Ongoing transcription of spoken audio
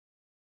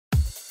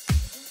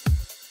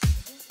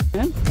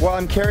Well,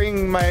 I'm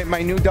carrying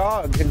my new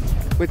dog and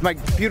with my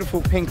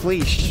beautiful pink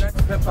leash. That's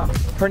Peppa.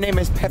 Her name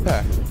is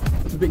Peppa.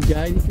 It's a bit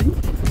gay, do you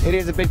think? It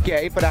is a bit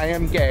gay, but I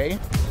am gay.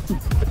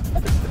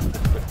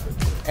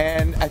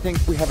 And I think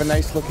we have a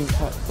nice looking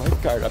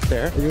lifeguard up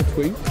there. Are you a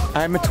twink?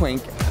 I'm a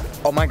twink.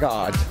 Oh my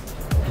god.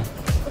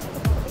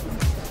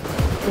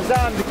 Because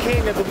I'm the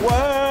king of the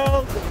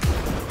world.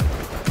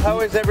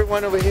 How is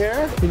everyone over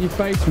here? Can you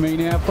face me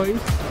now,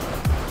 please?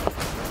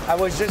 I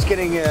was just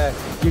getting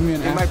Give me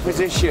an in my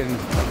position.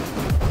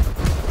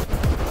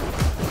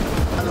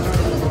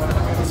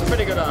 It's a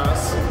pretty good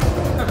ass.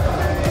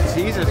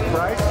 Jesus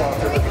Christ,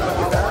 Walter.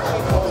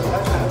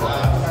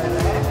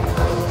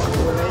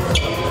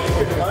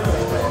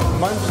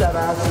 Munch that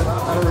ass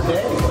for a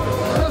day.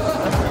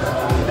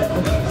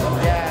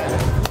 Yeah.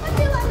 I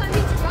feel like I'm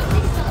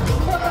interrupting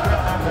something.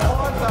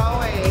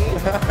 Oh,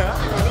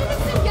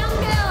 This is a young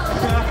girl.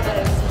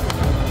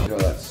 Zoe. Feel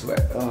that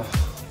sweat. Oh,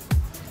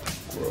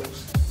 gross.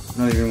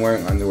 I'm not even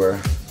wearing underwear.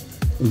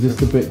 Is this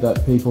the bit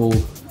that people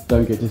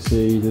don't get to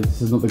see?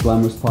 This is not the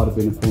glamorous part of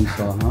being a porn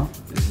star, huh?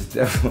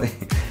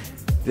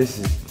 This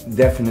is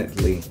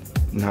definitely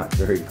not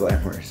very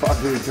glamorous.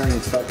 Fuck, we're turning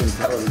fucking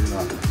television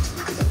on.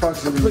 The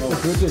fuck's the Click the remote?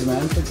 switches,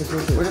 man. Click the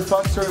switches. Where the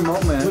fuck's the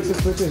remote, man? Click the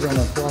switches on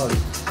the plug.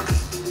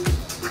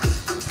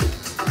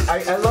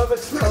 I love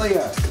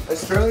Australia.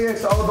 Australia,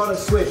 it's all about a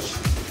switch.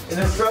 In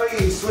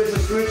Australia, you switch a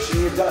switch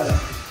and you're done.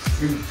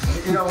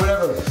 You know,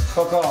 whatever.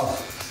 Fuck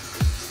off.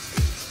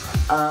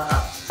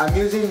 I'm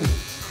using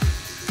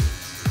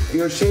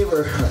your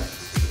shaver.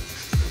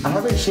 I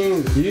haven't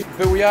shaved.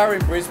 But we are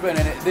in Brisbane,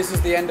 and this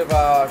is the end of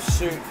our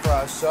shoot for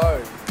our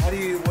show. What do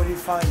you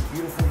find?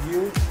 Beautiful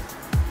view?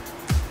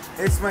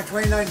 It's my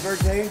 29th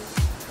birthday,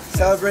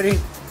 celebrating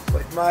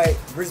with my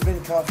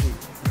Brisbane coffee.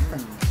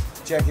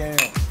 Jack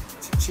Daniel.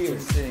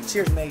 Cheers.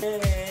 Cheers, mate.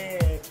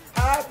 Hey,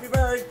 happy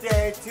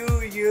birthday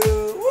to you.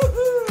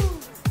 Woohoo!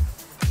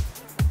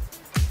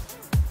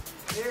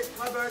 It's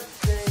my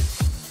birthday.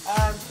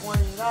 I'm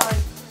 29.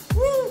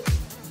 Woo!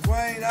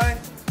 29.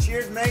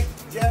 Cheers, mate.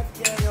 Jack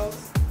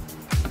Daniels.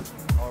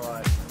 All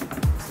right.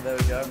 So there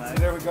we go, mate.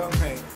 There we go, mate.